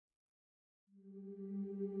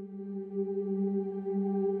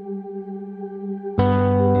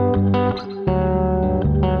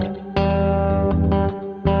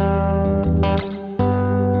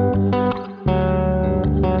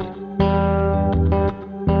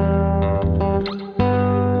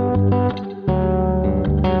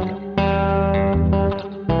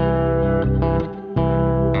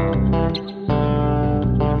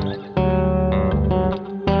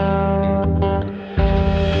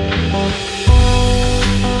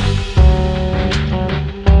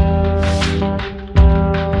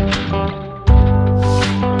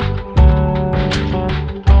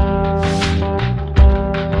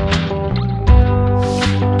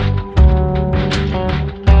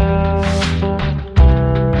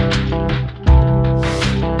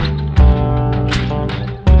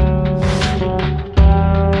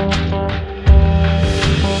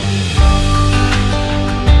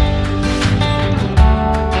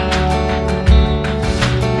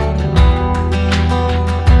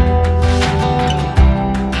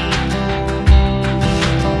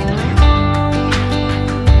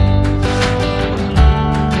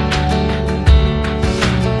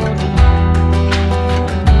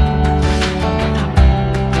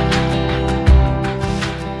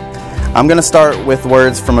I'm going to start with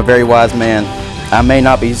words from a very wise man. I may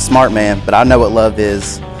not be a smart man, but I know what love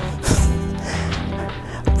is.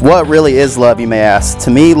 What really is love, you may ask?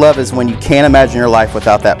 To me, love is when you can't imagine your life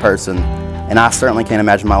without that person, and I certainly can't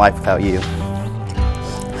imagine my life without you.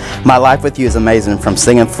 My life with you is amazing, from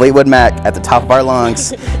singing Fleetwood Mac at the top of our lungs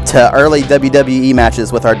to early WWE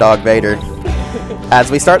matches with our dog Vader.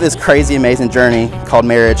 As we start this crazy, amazing journey called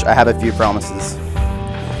marriage, I have a few promises.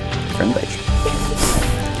 Turn the page.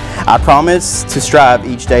 I promise to strive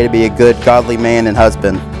each day to be a good, godly man and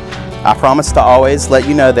husband. I promise to always let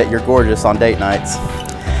you know that you're gorgeous on date nights.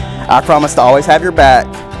 I promise to always have your back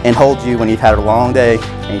and hold you when you've had a long day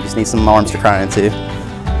and you just need some arms to cry into.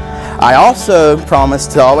 I also promise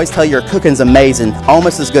to always tell you your cooking's amazing,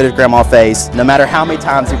 almost as good as Grandma Faye's, no matter how many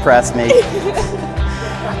times you press me.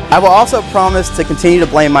 I will also promise to continue to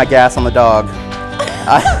blame my gas on the dog.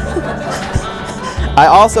 I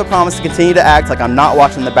also promise to continue to act like I'm not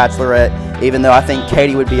watching The Bachelorette, even though I think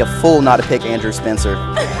Katie would be a fool not to pick Andrew Spencer.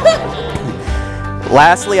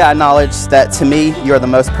 Lastly, I acknowledge that to me, you are the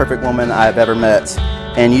most perfect woman I have ever met,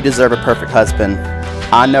 and you deserve a perfect husband.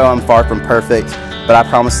 I know I'm far from perfect, but I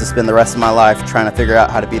promise to spend the rest of my life trying to figure out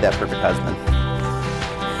how to be that perfect husband.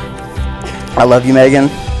 I love you, Megan,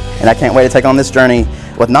 and I can't wait to take on this journey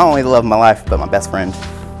with not only the love of my life, but my best friend.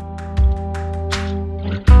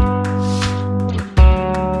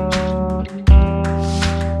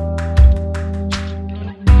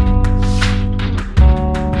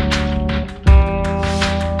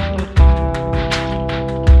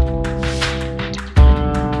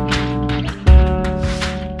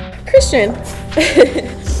 Christian,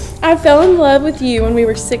 I fell in love with you when we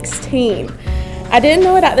were 16. I didn't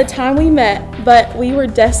know it at the time we met, but we were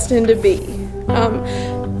destined to be.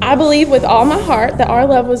 I believe with all my heart that our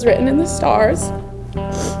love was written in the stars.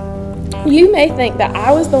 You may think that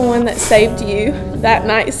I was the one that saved you that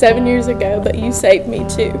night 7 years ago, but you saved me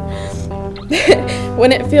too.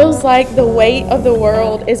 When it feels like the weight of the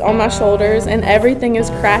world is on my shoulders and everything is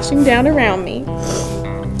crashing down around me.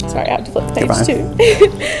 Sorry, I have to flip the page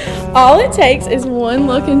too. All it takes is one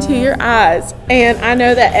look into your eyes, and I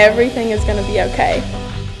know that everything is going to be okay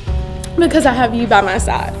because I have you by my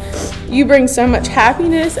side. You bring so much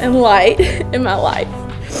happiness and light in my life.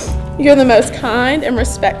 You're the most kind and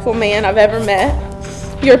respectful man I've ever met.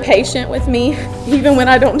 You're patient with me, even when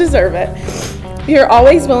I don't deserve it. You're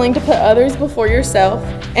always willing to put others before yourself,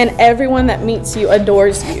 and everyone that meets you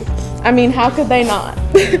adores you. I mean, how could they not?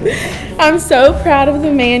 I'm so proud of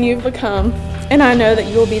the man you've become, and I know that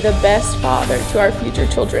you will be the best father to our future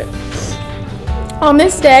children. On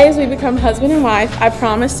this day, as we become husband and wife, I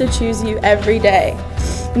promise to choose you every day.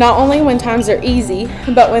 Not only when times are easy,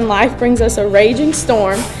 but when life brings us a raging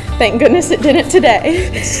storm. Thank goodness it didn't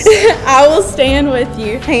today. I will stand with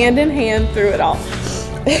you hand in hand through it all.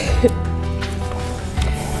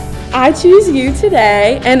 I choose you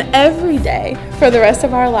today and every day for the rest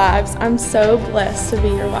of our lives. I'm so blessed to be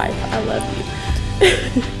your wife. I love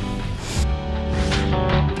you.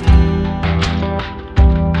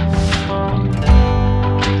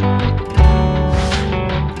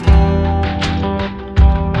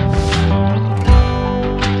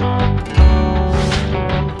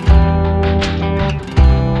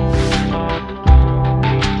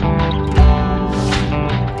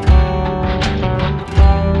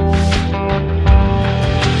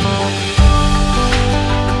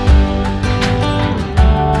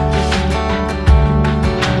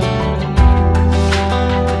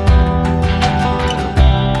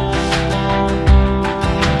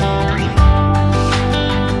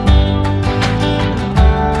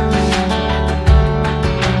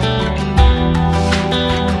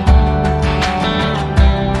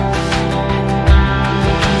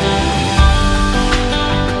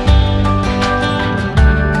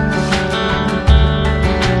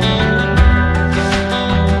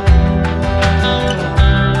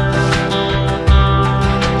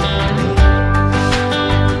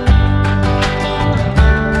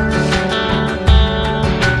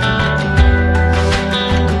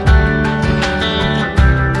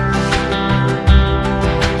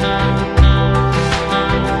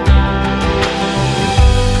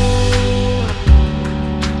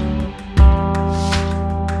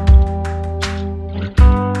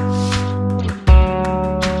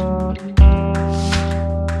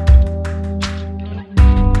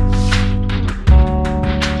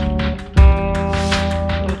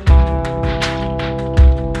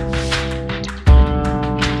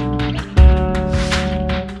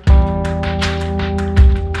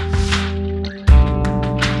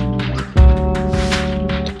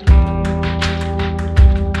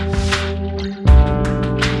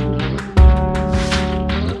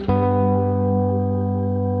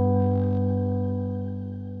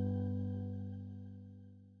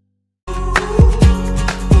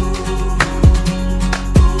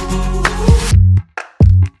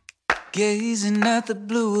 Gazing at the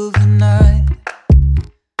blue of the night,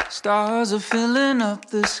 stars are filling up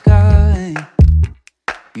the sky.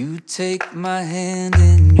 You take my hand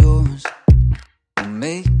in yours, we'll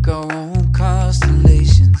make our own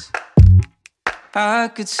constellations. I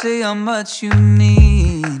could say how much you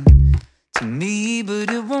mean to me,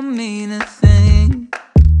 but it won't mean a thing,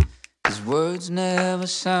 'cause words never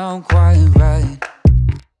sound quite right.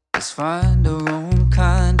 Let's find our own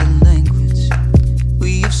kind of language.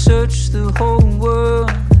 We have searched the whole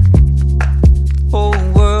world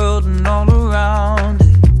and all around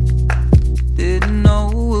it. Didn't know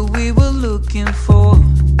what we were looking for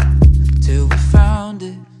till we found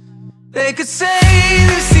it. They could say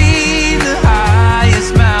they've seen the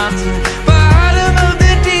highest mountain, bottom of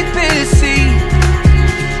the deepest sea,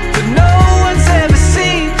 but no one's ever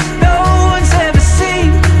seen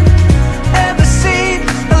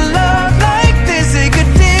a love like this. They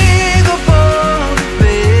could dig up all the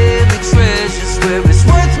buried treasures where it's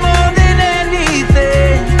worth more than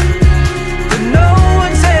anything, but no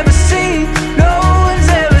one's ever seen a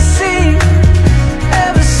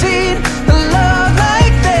love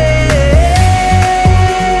like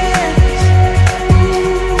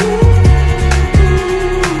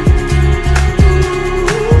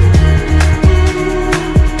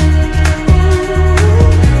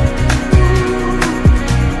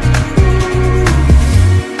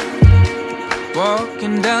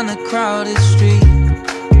walking down a crowded street,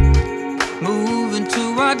 moving to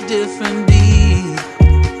our different beat.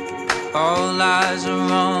 All eyes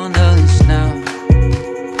are on us now,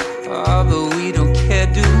 but we don't care,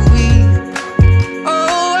 do we?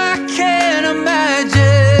 Oh, I can't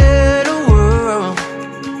imagine a world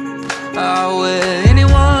where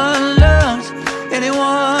anyone loves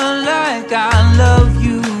anyone like I love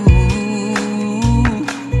you.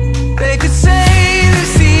 They could say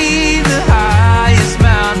they've seen the highest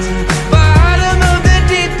mountain, bottom of the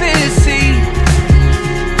deepest sea,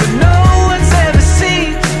 but no one's ever seen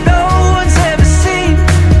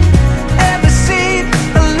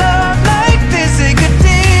a love like this. They could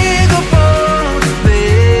dig up all the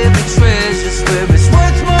buried treasures where it's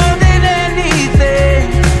worth more than anything,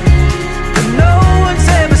 but no one's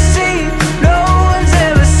ever seen a love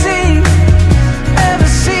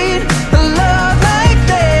like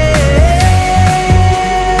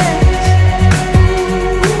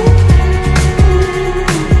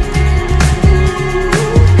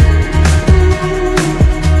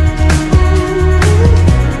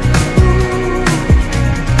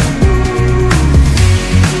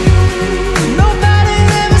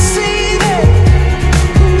Nobody's ever seen it.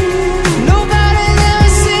 Nobody's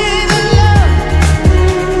ever seen the love.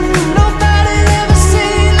 Nobody's ever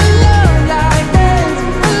seen a love like this.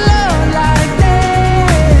 A love like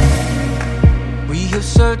this. We have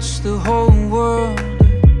searched the whole world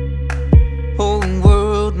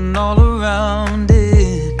and all around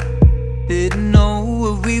it. Didn't know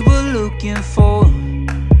what we were looking for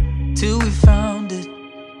till we found it.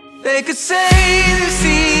 They could say they've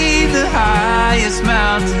seen the high